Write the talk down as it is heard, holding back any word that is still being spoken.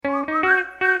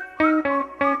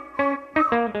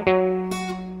This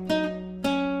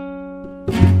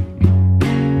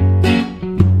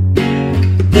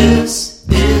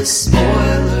is Spoiler.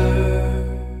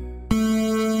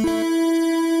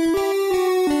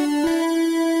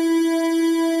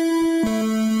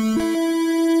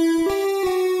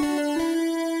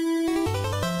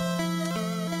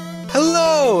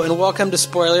 Hello and welcome to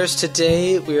Spoilers.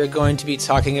 Today we are going to be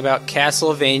talking about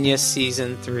Castlevania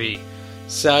Season 3.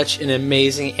 Such an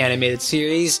amazing animated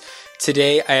series.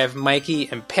 Today I have Mikey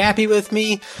and Pappy with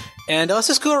me, and let's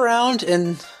just go around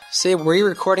and say where you're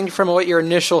recording from and what your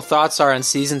initial thoughts are on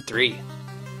Season 3.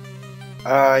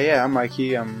 Yeah, I'm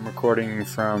Mikey. I'm recording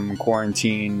from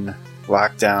quarantine,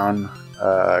 lockdown,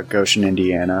 Goshen,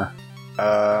 Indiana.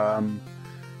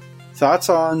 Thoughts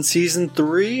on Season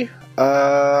 3?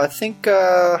 I think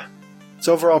it's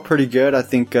overall pretty good. I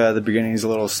think the beginning is a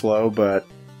little slow, but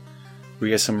we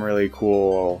get some really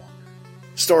cool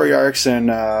story arcs, and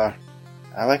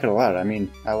I like it a lot. I mean,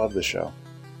 I love the show.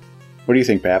 What do you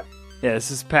think, Pap? Yeah,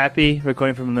 this is Pappy,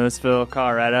 recording from Louisville,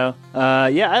 Colorado.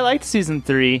 Yeah, I liked Season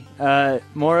 3.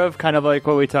 More of kind of like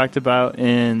what we talked about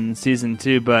in Season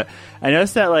 2, but I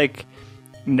noticed that, like,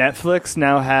 Netflix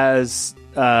now has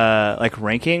like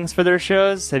rankings for their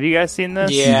shows. Have you guys seen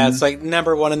this? Yeah, it's like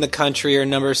number 1 in the country or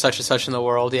number such and such in the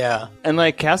world, yeah. And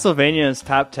like Castlevania is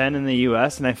top 10 in the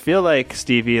US, and I feel like,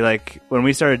 Stevie, like when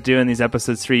we started doing these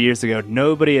episodes 3 years ago,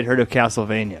 nobody had heard of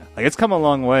Castlevania. Like, it's come a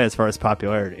long way as far as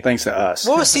popularity. Thanks to us.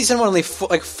 What was Season 1, only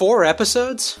 4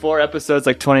 episodes? 4 episodes,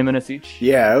 like 20 minutes each.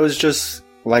 Yeah, it was just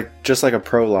like a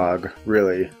prologue,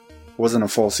 really. It wasn't a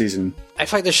full season. I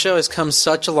feel like the show has come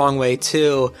such a long way,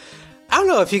 too. I don't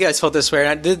know if you guys felt this way.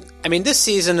 I mean, this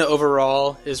season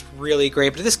overall is really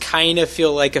great, but did this kind of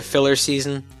feel like a filler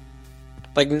season?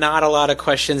 Like, not a lot of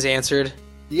questions answered?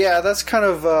 Yeah, that's kind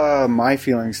of my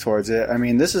feelings towards it. I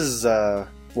mean, this is,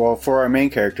 well, for our main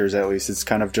characters at least, it's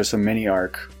kind of just a mini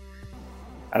arc.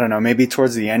 I don't know, maybe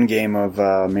towards the end game of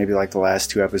maybe like the last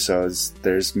 2 episodes,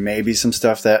 there's maybe some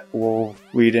stuff that will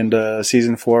lead into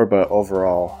Season 4, but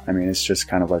overall, I mean, it's just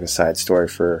kind of like a side story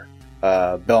for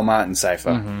Belmont and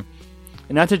Sypha. Mm-hmm.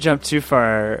 And not to jump too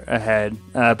far ahead,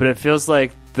 but it feels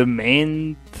like the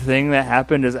main thing that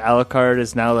happened is Alucard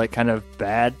is now like kind of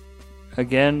bad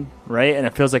again, right? And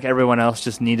it feels like everyone else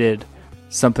just needed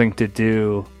something to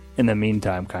do in the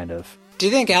meantime, kind of. Do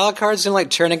you think Alucard's gonna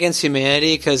like turn against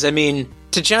humanity? Because, I mean,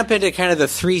 to jump into kind of the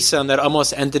threesome that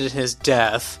almost ended in his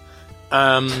death,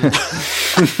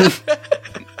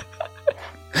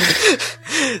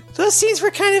 those scenes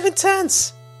were kind of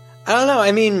intense. I don't know,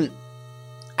 I mean,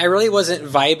 I really wasn't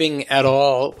vibing at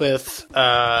all with,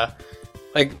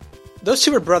 like, those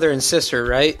two were brother and sister,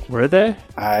 right? Were they?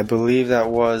 I believe that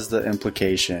was the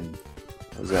implication.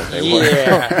 Was that they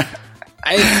were.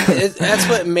 That's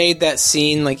what made that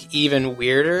scene, like, even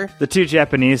weirder. The 2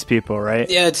 Japanese people, right?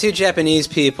 Yeah, the 2 Japanese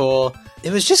people.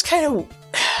 It was just kind of,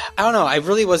 I don't know, I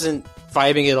really wasn't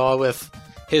vibing at all with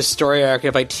his story arc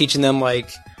of, like, teaching them,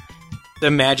 like, the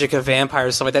magic of vampires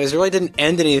and stuff like that. It really didn't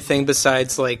end anything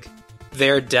besides, like,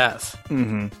 their death.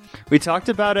 Mm-hmm. We talked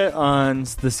about it on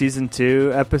the Season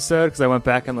 2 episode, because I went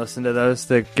back and listened to those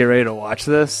to get ready to watch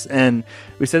this, and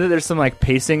we said that there's some like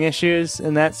pacing issues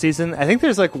in that season. I think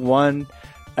there's like one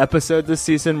episode this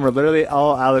season where literally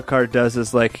all Alucard does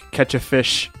is like catch a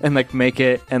fish and like make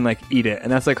it and like eat it, and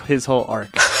that's like his whole arc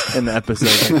in the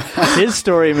episode. Like, his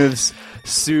story moves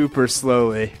super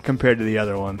slowly compared to the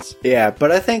other ones. Yeah,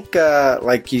 but I think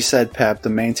like you said, Pep, the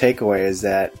main takeaway is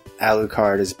that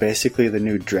Alucard is basically the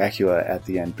new Dracula at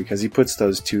the end, because he puts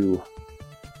those two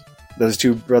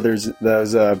brothers,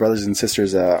 brothers and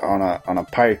sisters, on a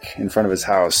pike in front of his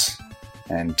house,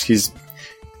 and he's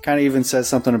kind of even says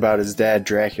something about his dad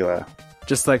Dracula,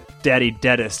 just like Daddy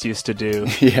Deadest used to do,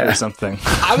 or something.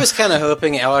 I was kind of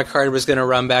hoping Alucard was going to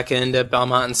run back into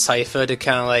Belmont and Sypha to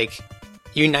kind of like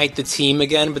unite the team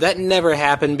again, but that never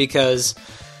happened because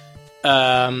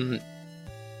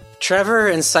Trevor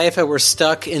and Sypha were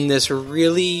stuck in this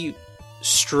really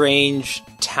strange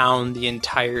town the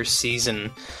entire season.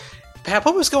 Pap,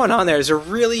 what was going on there? It's a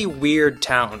really weird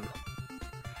town.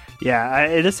 Yeah,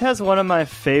 it just has one of my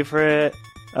favorite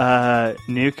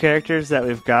new characters that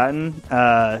we've gotten,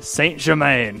 Saint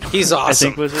Germain. He's awesome.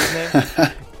 I think was his name.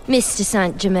 Mr.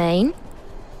 Saint Germain.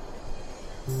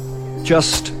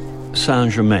 Just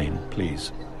Saint Germain,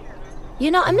 please.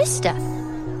 You're not a mister?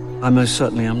 I most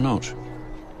certainly am not.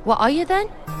 What are you then?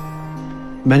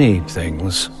 Many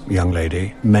things, young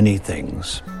lady. Many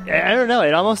things. I don't know.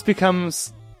 It almost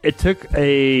becomes... It took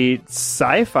a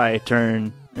sci-fi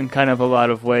turn in kind of a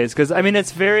lot of ways. Because, I mean,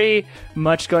 it's very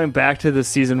much going back to the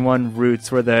Season 1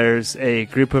 roots where there's a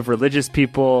group of religious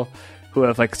people who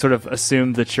have like sort of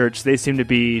assumed the church. They seem to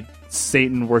be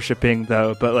Satan worshipping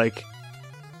though, but like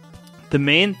the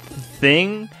main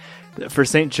thing for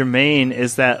Saint Germain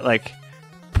is that like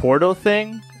portal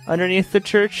thing underneath the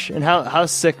church. And how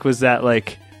sick was that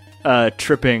like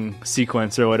tripping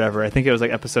sequence or whatever? I think it was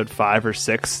like episode 5 or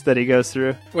 6 that he goes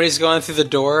through when he's going through the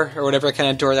door or whatever kind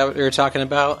of door that we were talking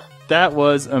about. That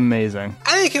was amazing.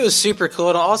 I think it was super cool.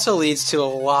 It also leads to a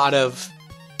lot of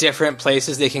different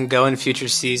places they can go in future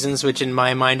seasons, which in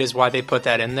my mind is why they put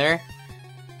that in there.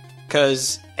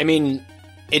 Because, I mean,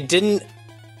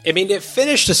 it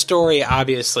finished the story,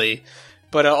 obviously,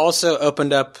 but it also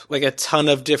opened up like a ton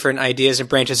of different ideas and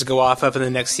branches to go off of in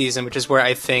the next season, which is where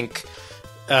I think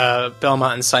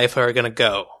Belmont and Sypha are going to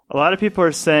go. A lot of people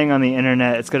are saying on the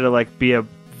internet it's going to like be a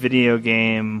video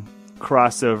game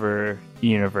crossover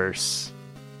universe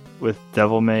with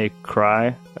Devil May Cry.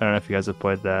 I don't know if you guys have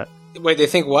played that. Wait, they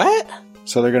think what?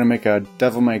 So they're going to make a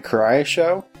Devil May Cry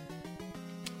show?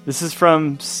 This is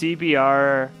from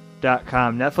CBR.com.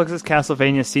 Netflix's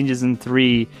Castlevania Season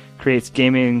 3 creates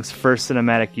gaming's first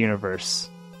cinematic universe.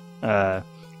 They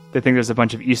think there's a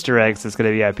bunch of Easter eggs that's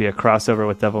going to be a crossover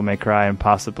with Devil May Cry and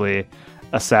possibly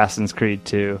Assassin's Creed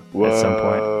 2 at some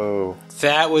point.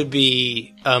 That would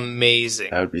be amazing.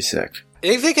 That would be sick.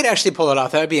 If they could actually pull it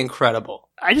off, that would be incredible.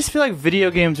 I just feel like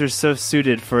video games are so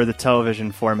suited for the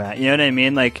television format. You know what I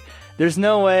mean? Like, there's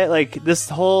no way, like, this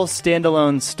whole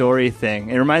standalone story thing,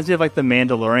 it reminds me of, like, The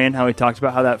Mandalorian, how we talked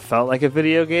about how that felt like a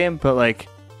video game, but, like,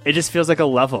 it just feels like a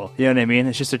level. You know what I mean?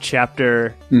 It's just a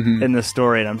chapter in the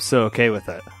story, and I'm so okay with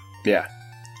it. Yeah.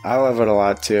 I love it a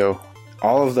lot, too.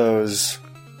 All of those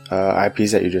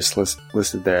IPs that you just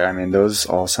listed there, I mean, those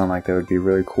all sound like they would be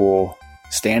really cool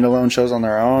standalone shows on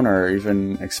their own, or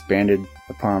even expanded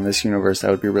upon this universe.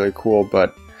 That would be really cool.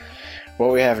 But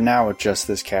what we have now with just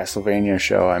this Castlevania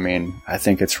show, I mean, I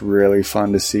think it's really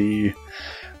fun to see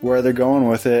where they're going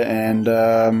with it. And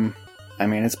I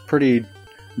mean, it's pretty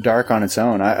dark on its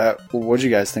own. What do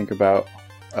you guys think about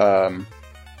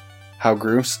how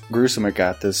gruesome it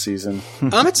got this season?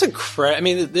 It's I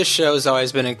mean, this show has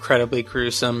always been incredibly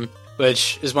gruesome,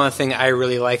 which is one thing I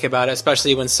really like about it,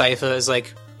 especially when Sypha is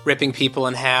like ripping people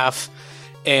in half,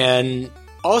 and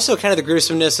also kind of the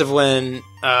gruesomeness of when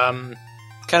kind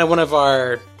of one of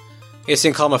our, I guess you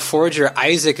can call him a forger,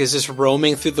 Isaac, is just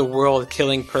roaming through the world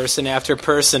killing person after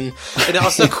person, and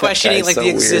also questioning like so the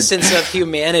existence of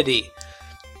humanity.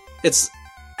 It's,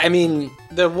 I mean,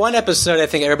 the one episode I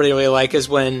think everybody really liked is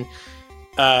when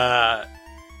there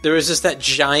was just that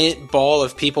giant ball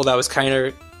of people that was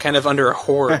kind of under a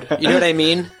horde. You know what I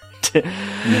mean?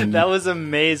 That was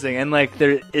amazing. And like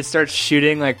it starts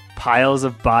shooting like piles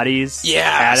of bodies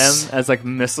at him as like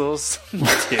missiles.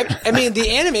 I mean,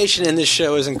 the animation in this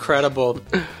show is incredible,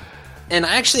 and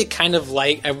I actually kind of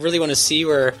I really want to see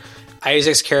where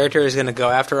Isaac's character is going to go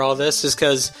after all this, just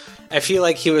because I feel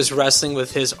like he was wrestling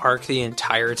with his arc the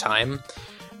entire time.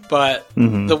 But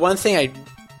the one thing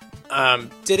I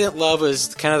didn't love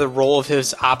was kind of the role of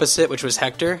his opposite, which was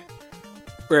Hector,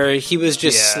 where he was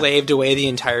just slaved away the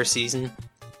entire season,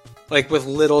 like with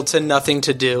little to nothing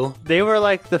to do. They were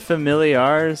like the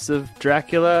familiars of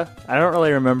Dracula. I don't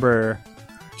really remember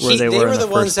where they were. They were the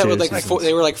ones that would like.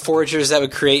 They were like forgers that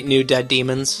would create new dead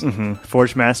demons.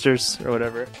 Forge masters or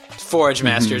whatever. Forge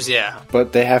masters, yeah.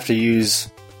 But they have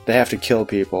to kill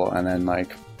people and then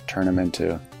like turn them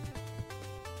into.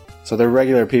 So they're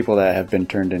regular people that have been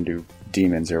turned into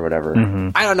demons or whatever.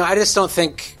 I don't know. I just don't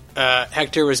think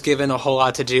Hector was given a whole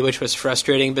lot to do, which was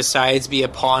frustrating, besides be a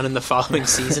pawn in the following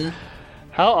season.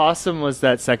 How awesome was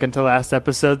that second to last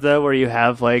episode, though, where you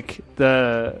have like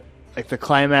the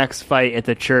climax fight at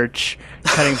the church,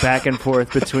 cutting back and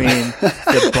forth between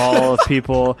the ball of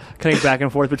people, cutting back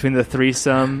and forth between the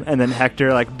threesome, and then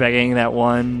Hector like begging that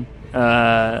one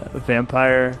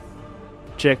vampire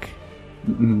chick.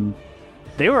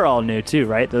 They were all new too,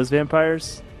 right? Those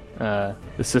vampires? The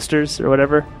sisters or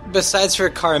whatever? Besides for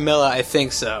Carmilla, I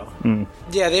think so.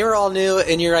 Yeah, they were all new,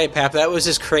 and you're right, Pap. That was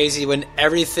just crazy when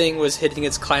everything was hitting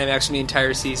its climax in the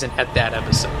entire season at that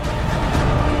episode.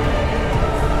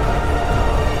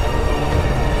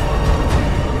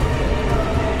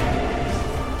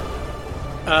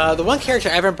 The one character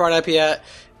I haven't brought up yet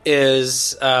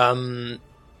is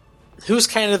who's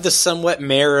kind of the somewhat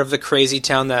mayor of the crazy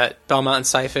town that Belmont and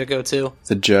Sypha go to?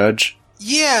 The judge?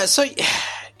 Yeah, so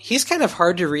he's kind of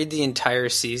hard to read the entire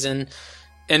season.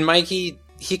 And Mikey,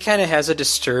 he kind of has a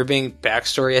disturbing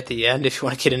backstory at the end, if you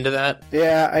want to get into that.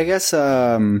 Yeah, I guess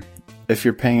if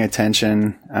you're paying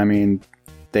attention, I mean,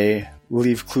 they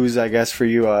leave clues, I guess, for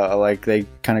you. Like, they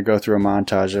kind of go through a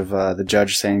montage of the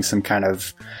judge saying some kind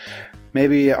of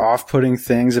maybe off-putting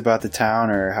things about the town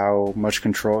or how much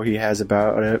control he has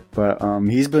about it, but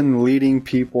he's been leading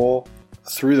people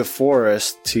through the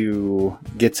forest to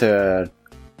get to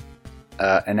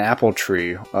an apple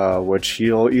tree, which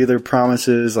he'll either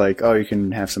promises like, oh, you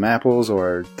can have some apples,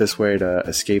 or this way to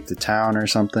escape the town or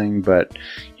something, but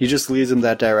he just leads them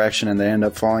that direction and they end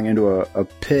up falling into a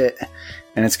pit,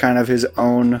 and it's kind of his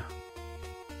own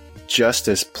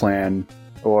justice plan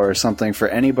or something for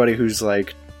anybody who's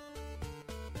like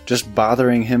just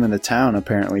bothering him in the town.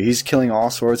 Apparently he's killing all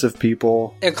sorts of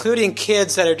people, including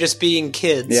kids that are just being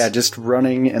kids. Yeah, just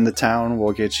running in the town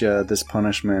will get you this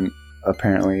punishment.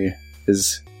 Apparently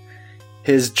is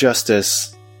his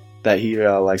justice that he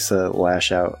likes to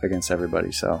lash out against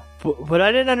everybody. So what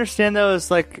I didn't understand though is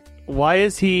like, why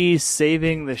is he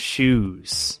saving the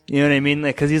shoes? You know what I mean?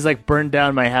 Like, because he's like, burned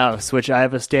down my house, which I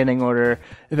have a standing order.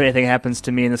 If anything happens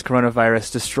to me in this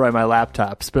coronavirus, destroy my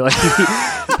laptops. But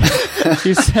like,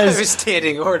 he says, a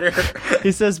standing order.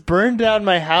 He says, burn down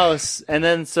my house, and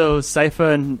then so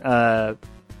Sypha and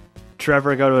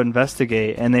Trevor go to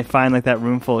investigate, and they find like that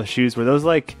room full of shoes. Were those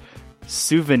like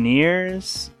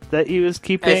souvenirs that he was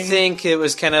keeping? I think it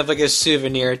was kind of like a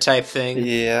souvenir type thing.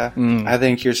 Yeah. I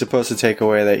think you're supposed to take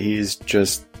away that he's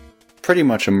just pretty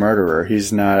much a murderer.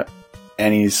 He's not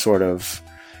any sort of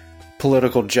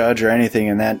political judge or anything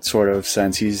in that sort of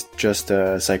sense. He's just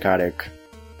a psychotic,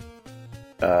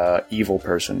 evil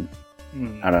person.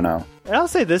 I don't know. And I'll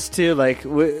say this too, like,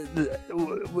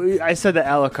 I said that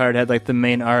Alucard had like the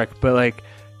main arc, but like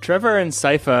Trevor and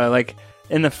Sypha, like,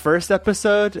 in the first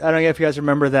episode, I don't know if you guys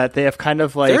remember that, they have kind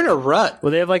of like... They're in a rut.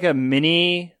 Well, they have like a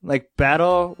mini like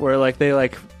battle where like they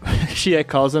like... she like,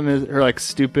 calls him her like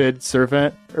stupid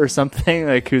servant or something,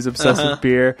 like who's obsessed with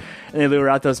beer. And they lure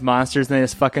out those monsters and they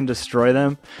just fucking destroy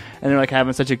them. And they're like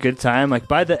having such a good time. Like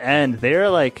by the end, they're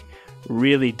like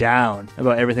really down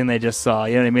about everything they just saw.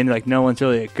 You know what I mean? Like no one's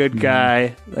really a good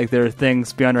guy. Like there are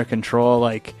things beyond our control.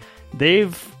 Like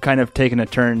they've kind of taken a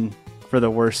turn for the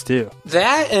worst too.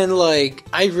 That, and like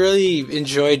I really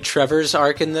enjoyed Trevor's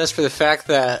arc in this for the fact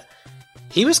that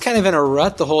he was kind of in a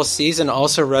rut the whole season,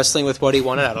 also wrestling with what he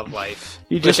wanted out of life.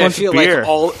 He just wants beer. Like I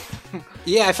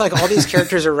feel like all these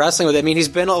characters are wrestling with it. I mean, he's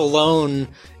been alone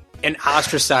and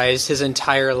ostracized his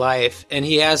entire life, and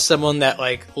he has someone that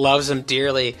like loves him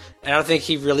dearly, and I don't think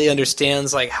he really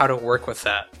understands like how to work with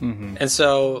that. And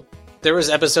so there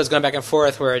was episodes going back and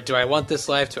forth where, do I want this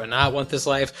life? Do I not want this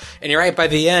life? And you're right, by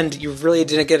the end, you really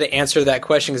didn't get an answer to that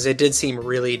question because it did seem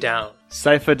really down.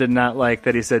 Sypha did not like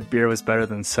that he said beer was better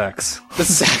than sex. The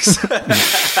sex.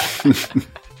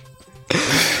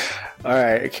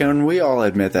 Alright, can we all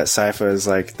admit that Sypha is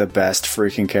like the best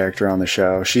freaking character on the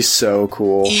show? She's so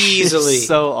cool. Easily.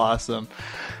 So awesome.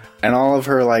 And all of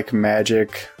her like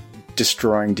magic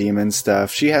destroying demon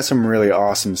stuff. She has some really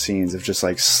awesome scenes of just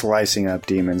like slicing up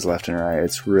demons left and right.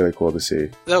 It's really cool to see.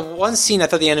 The one scene I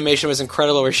thought the animation was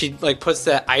incredible where she like puts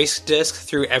that ice disc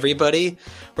through everybody,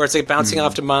 where it's like bouncing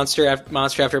off to monster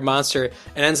after monster,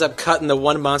 and ends up cutting the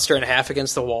one monster in half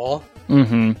against the wall.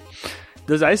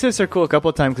 Those ice discs are cool a couple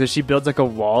of times because she builds like a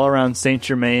wall around Saint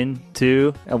Germain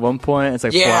too. At one point, it's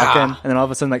like blocking, and then all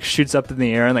of a sudden like shoots up in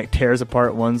the air and like tears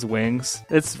apart one's wings.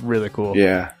 It's really cool.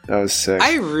 Yeah, that was sick.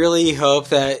 I really hope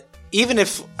that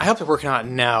I hope they're working on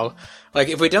it now. Like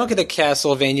if we don't get a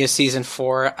Castlevania season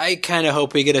 4, I kind of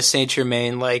hope we get a Saint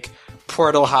Germain like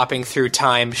portal hopping through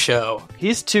time show.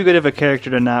 He's too good of a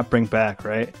character to not bring back,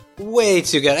 right? Way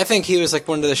too good. I think he was like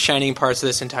one of the shining parts of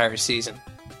this entire season.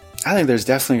 I think there's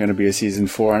definitely going to be a season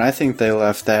 4, and I think they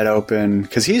left that open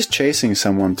because he's chasing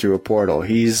someone through a portal.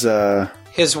 He's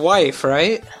his wife,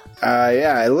 right?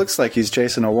 Yeah, it looks like he's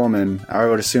chasing a woman. I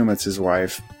would assume it's his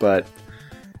wife, but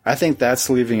I think that's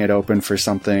leaving it open for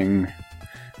something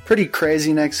pretty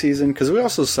crazy next season, because we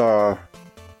also saw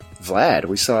Vlad.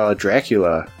 We saw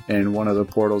Dracula in one of the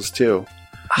portals too.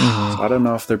 So I don't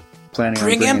know if they're planning on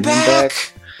bringing him back,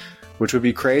 which would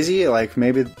be crazy. Like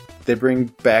maybe they bring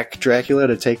back Dracula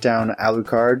to take down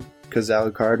Alucard, because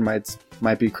Alucard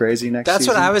might be crazy next season. That's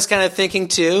what I was kind of thinking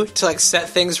too, to like set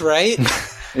things right.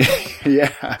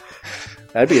 Yeah.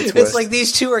 That'd be a twist. It's like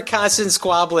these two are constant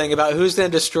squabbling about who's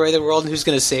going to destroy the world and who's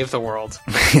going to save the world.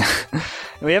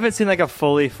 We haven't seen like a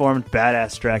fully formed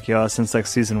badass Dracula since like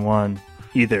season 1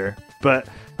 either. But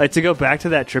like to go back to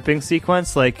that tripping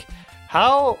sequence, like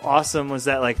how awesome was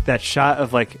that? Like that shot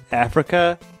of like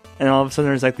Africa, and all of a sudden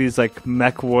there's like these like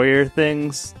mech warrior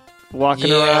things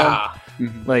walking around.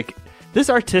 Like this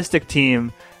artistic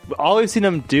team, all we've seen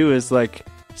them do is like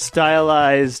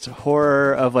stylized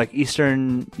horror of like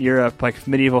Eastern Europe, like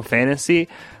medieval fantasy.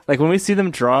 Like when we see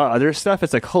them draw other stuff,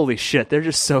 it's like, holy shit, they're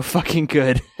just so fucking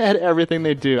good at everything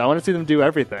they do. I want to see them do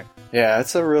everything. Yeah,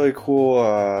 it's a really cool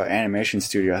animation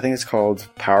studio. I think it's called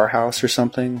Powerhouse or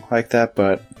something like that,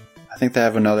 but I think they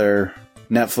have another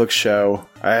Netflix show.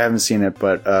 I haven't seen it,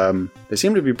 but they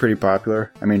seem to be pretty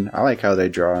popular. I mean, I like how they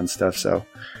draw and stuff, so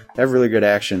they have really good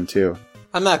action too.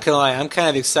 I'm not gonna lie, I'm kind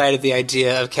of excited at the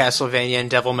idea of Castlevania and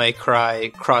Devil May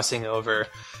Cry crossing over.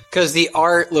 Because the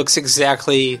art looks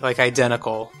exactly like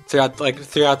identical throughout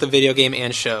the video game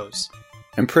and shows.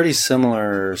 And pretty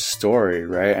similar story,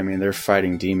 right? I mean, they're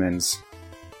fighting demons.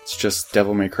 It's just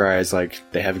Devil May Cry is like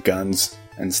they have guns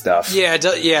and stuff. Yeah,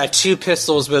 2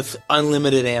 pistols with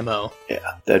unlimited ammo. Yeah,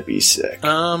 that'd be sick.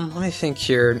 Let me think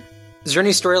here. Is there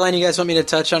any storyline you guys want me to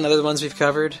touch on other than ones we've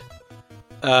covered?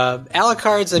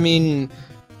 Alucards, I mean,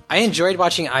 I enjoyed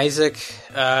watching Isaac.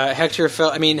 Hector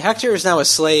is now a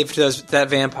slave to that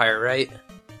vampire, right?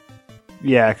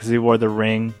 Yeah, because he wore the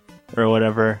ring or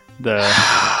whatever, the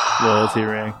loyalty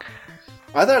ring.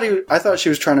 I thought she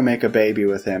was trying to make a baby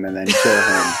with him and then kill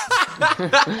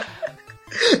him.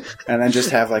 And then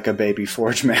just have like a baby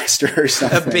Forge Master or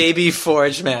something. A baby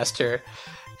Forge Master.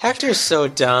 Hector's so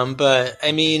dumb, but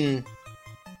I mean,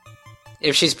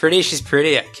 if she's pretty, she's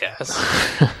pretty, I guess.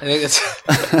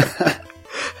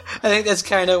 I think that's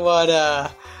kind of what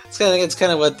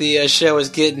the show was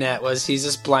getting at, was he's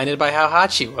just blinded by how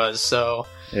hot she was, so...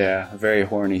 Yeah, a very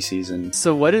horny season.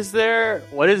 So what is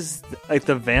like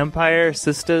the vampire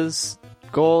sisters'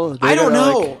 goal? I don't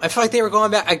know. I feel like they were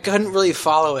going back. I couldn't really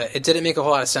follow it. It didn't make a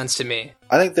whole lot of sense to me.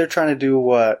 I think they're trying to do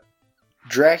what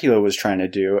Dracula was trying to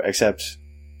do, except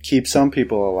keep some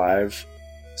people alive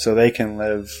so they can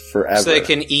live forever. So they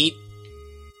can eat?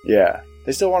 Yeah.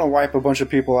 They still want to wipe a bunch of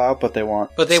people out, but they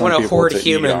want to hoard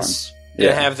humans and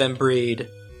Yeah. have them breed.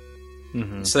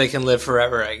 Mm-hmm. So they can live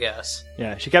forever, I guess.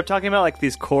 Yeah, she kept talking about like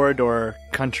these corridor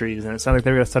countries, and it sounded like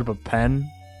they were going to set up a pen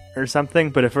or something.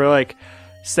 But if we're like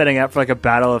setting up for like a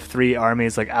battle of 3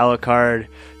 armies, like Alucard,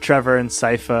 Trevor, and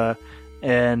Sypha,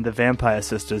 and the Vampire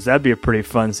Sisters, that'd be a pretty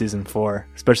fun season 4,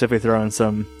 especially if we throw in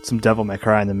some Devil May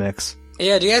Cry in the mix.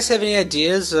 Yeah, do you guys have any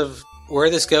ideas of where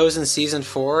this goes in season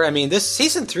 4? I mean, this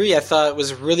season 3 I thought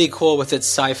was really cool with its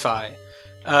sci-fi,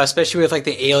 especially with like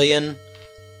the alien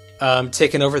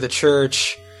taking over the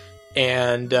church,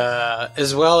 and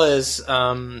as well as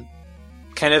kind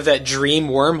of that dream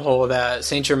wormhole that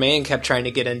Saint Germain kept trying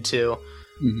to get into.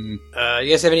 Mm-hmm. You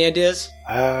guys have any ideas?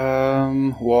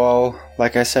 Well,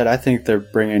 like I said, I think they're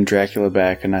bringing Dracula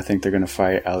back, and I think they're going to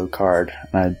fight Alucard.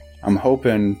 And I'm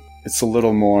hoping it's a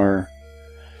little more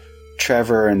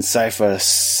Trevor and Sypha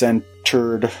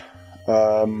centered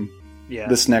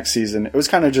this next season. It was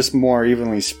kind of just more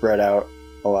evenly spread out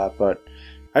a lot, but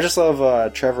I just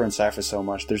love Trevor and Sypha so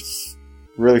much. They're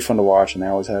really fun to watch, and they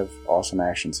always have awesome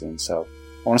action scenes, so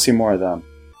I want to see more of them.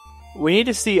 We need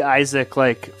to see Isaac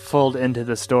like fold into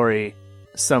the story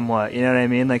somewhat, you know what I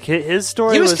mean? Like his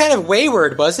story was kind of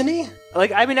wayward, wasn't he?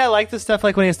 Like, I mean, I like the stuff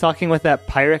like when he was talking with that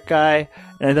pirate guy,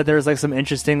 and I thought there was like some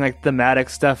interesting like thematic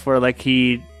stuff where like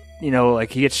he, you know,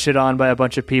 like he gets shit on by a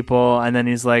bunch of people, and then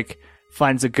he's like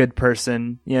finds a good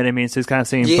person, you know what I mean? So he's kind of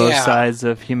seeing both sides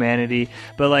of humanity,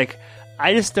 but like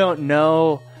I just don't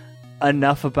know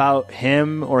enough about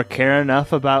him or care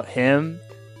enough about him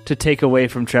to take away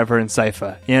from Trevor and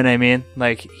Sypha. You know what I mean?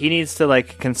 Like, he needs to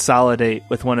like consolidate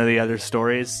with one of the other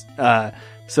stories so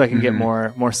I can get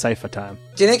more Sypha time.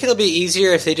 Do you think it'll be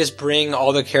easier if they just bring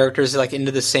all the characters like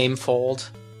into the same fold?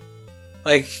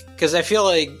 Like, because I feel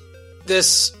like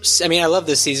this... I mean, I love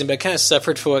this season, but it kind of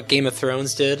suffered for what Game of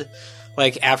Thrones did.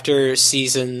 Like, after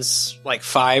seasons, like,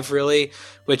 5, really,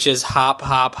 which is hop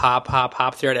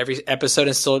throughout every episode,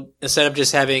 and still, instead of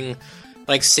just having,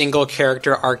 like, single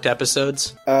character arced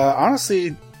episodes.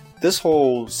 Honestly, this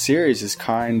whole series has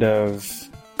kind of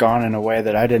gone in a way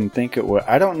that I didn't think it would.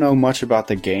 I don't know much about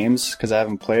the games, because I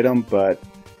haven't played them, but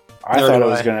I thought it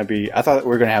was going to be... I thought we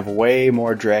were going to have way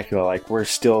more Dracula, like, we're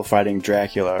still fighting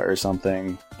Dracula or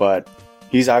something, but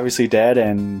he's obviously dead,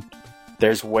 and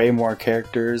there's way more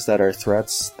characters that are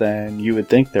threats than you would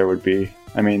think there would be.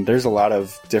 I mean, there's a lot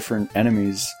of different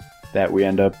enemies that we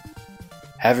end up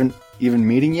haven't even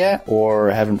meeting yet, or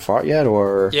haven't fought yet,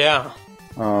 or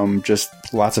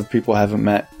just lots of people haven't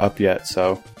met up yet.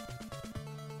 So,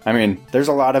 I mean, there's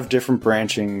a lot of different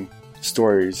branching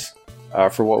stories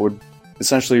for what would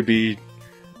essentially be,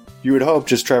 you would hope,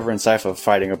 just Trevor and Sypha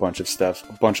fighting a bunch of stuff,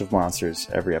 a bunch of monsters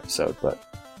every episode, but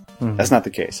that's not the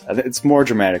case. It's more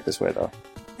dramatic this way, though.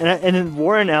 And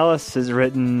Warren Ellis has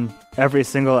written every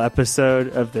single episode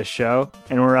of the show,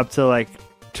 and we're up to like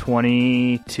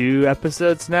 22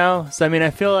 episodes now. So, I mean,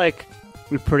 I feel like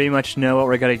we pretty much know what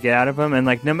we're going to get out of him, and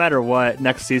like no matter what,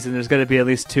 next season there's going to be at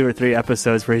least 2 or 3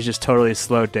 episodes where he's just totally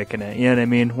slow dicking it. You know what I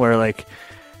mean? Where like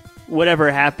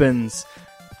whatever happens,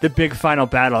 the big final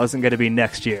battle isn't going to be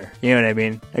next year. You know what I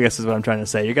mean? I guess is what I'm trying to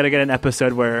say. You're going to get an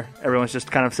episode where everyone's just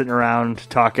kind of sitting around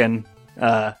talking,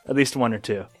 at least one or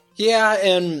two. Yeah,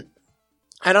 and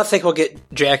I don't think we'll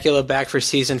get Dracula back for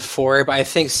season 4, but I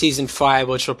think season 5,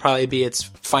 which will probably be its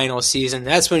final season,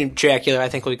 that's when Dracula, I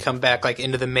think, will come back like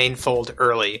into the main fold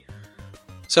early.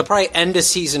 So probably end of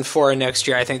season 4 next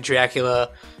year, I think Dracula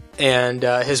and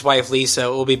his wife Lisa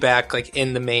will be back like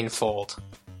in the main fold.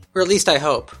 Or at least I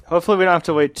hope. Hopefully we don't have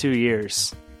to wait 2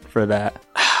 years for that.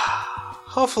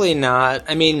 Hopefully not.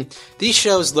 I mean, these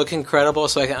shows look incredible,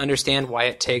 so I can understand why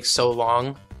it takes so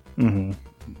long. Mm-hmm.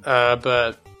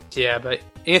 But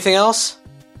anything else?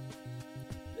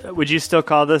 Would you still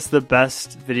call this the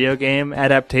best video game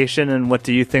adaptation? And what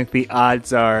do you think the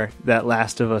odds are that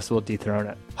Last of Us will dethrone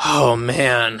it? Oh,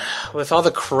 man. With all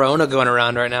the corona going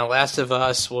around right now, Last of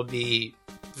Us will be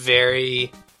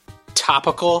very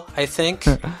topical, I think.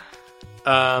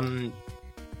 But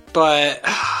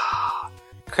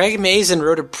Craig Mazin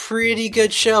wrote a pretty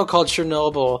good show called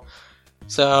Chernobyl.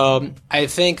 So I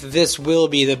think this will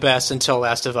be the best until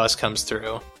Last of Us comes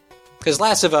through. Because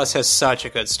Last of Us has such a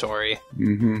good story.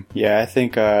 Mm-hmm. Yeah, I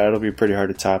think it'll be pretty hard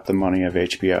to top the money of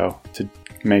HBO to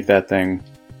make that thing.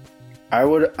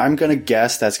 I'm going to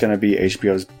guess that's going to be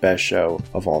HBO's best show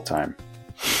of all time.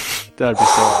 That would be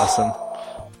so awesome.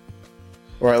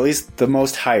 Or at least the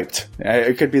most hyped.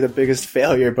 It could be the biggest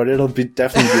failure, but it'll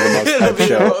definitely be the most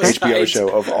hyped HBO show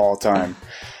of all time.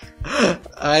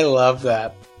 I love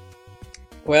that.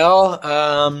 Well,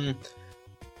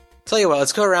 tell you what,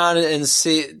 let's go around and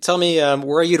see. Tell me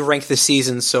where you'd rank the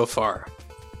season so far.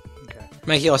 Okay.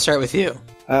 Mikey, I'll start with you.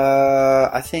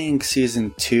 I think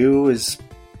season 2 is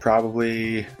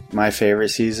probably my favorite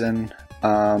season.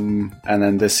 And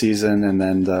then this season, and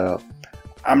then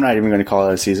I'm not even going to call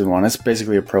it a season 1. It's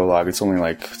basically a prologue. It's only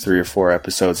like 3 or 4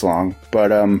 episodes long.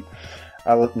 But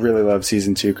I really love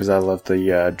season 2 because I love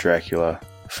the Dracula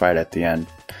fight at the end.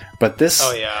 But this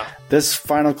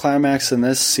final climax in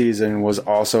this season was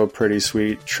also pretty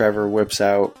sweet. Trevor whips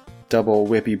out double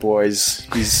whippy boys.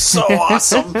 He's so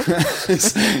awesome.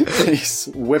 he's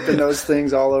whipping those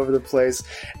things all over the place.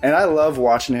 And I love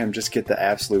watching him just get the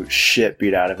absolute shit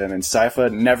beat out of him. And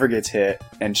Sypha never gets hit.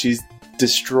 And she's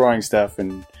destroying stuff.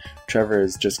 And Trevor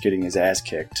is just getting his ass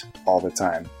kicked all the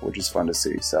time, which is fun to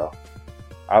see. So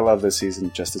I love this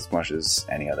season just as much as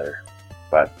any other.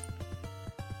 But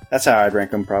that's how I'd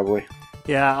rank them, probably.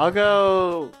 Yeah, I'll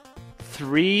go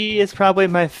 3 is probably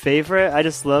my favorite. I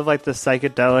just love like the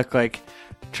psychedelic, like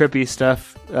trippy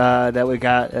stuff that we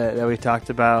got that we talked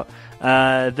about.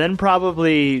 Then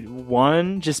probably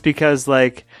 1, just because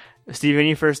like Steve, when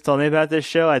you first told me about this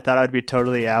show, I thought I'd be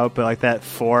totally out, but like that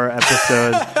 4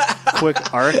 episode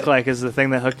quick arc like is the thing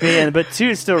that hooked me. But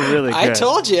 2 is still really good. I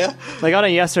told you. Like on a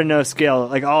yes or no scale,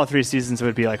 like all 3 seasons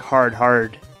would be like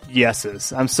hard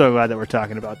yeses. I'm so glad that we're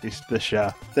talking about this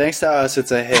show. Thanks to us,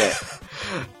 it's a hit.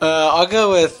 I'll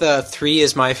go with 3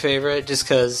 as my favorite, just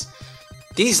because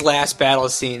these last battle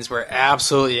scenes were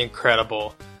absolutely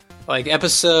incredible. Like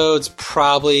episodes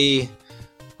probably,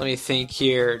 let me think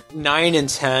here, 9 and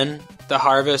 10, The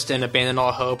Harvest and Abandon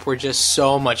All Hope were just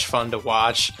so much fun to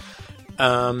watch.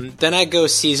 Then I go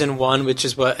season 1, which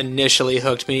is what initially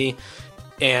hooked me,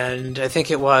 and I think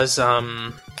it was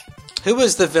who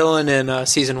was the villain in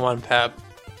season 1, Pep?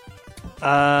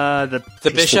 The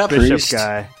bishop? The bishop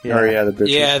guy. Yeah. Oh, yeah, the bishop.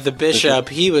 Yeah, the bishop.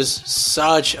 He was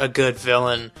such a good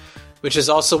villain, which is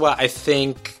also what I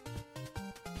think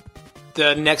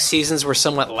the next seasons were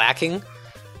somewhat lacking.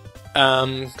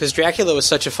 Because Dracula was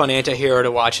such a fun anti-hero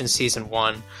to watch in season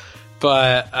 1.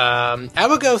 But I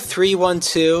would go 3, 1,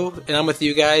 2, and I'm with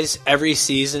you guys. Every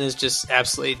season is just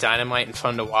absolutely dynamite and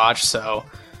fun to watch, so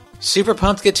super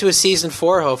pumped to get to a season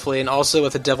 4, hopefully, and also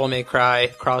with a Devil May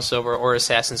Cry crossover or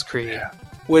Assassin's Creed. Yeah.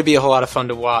 Would be a whole lot of fun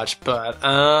to watch. But,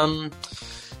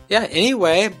 yeah,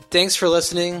 anyway, thanks for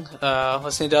listening to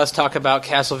us talk about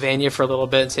Castlevania for a little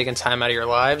bit and taking time out of your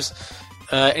lives.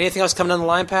 Anything else coming down the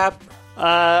line, Pap?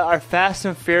 Our Fast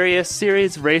and Furious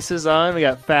series races on. We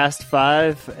got Fast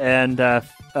 5 and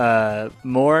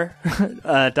more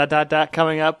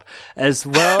coming up, as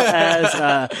well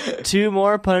as 2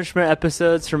 more punishment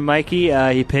episodes from Mikey.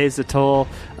 He pays the toll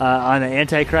on an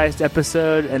Antichrist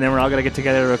episode, and then we're all going to get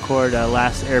together to record a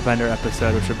Last Airbender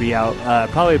episode, which will be out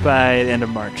probably by the end of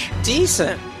March.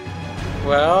 Decent.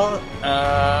 Well,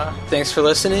 thanks for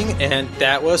listening, and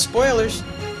that was Spoilers.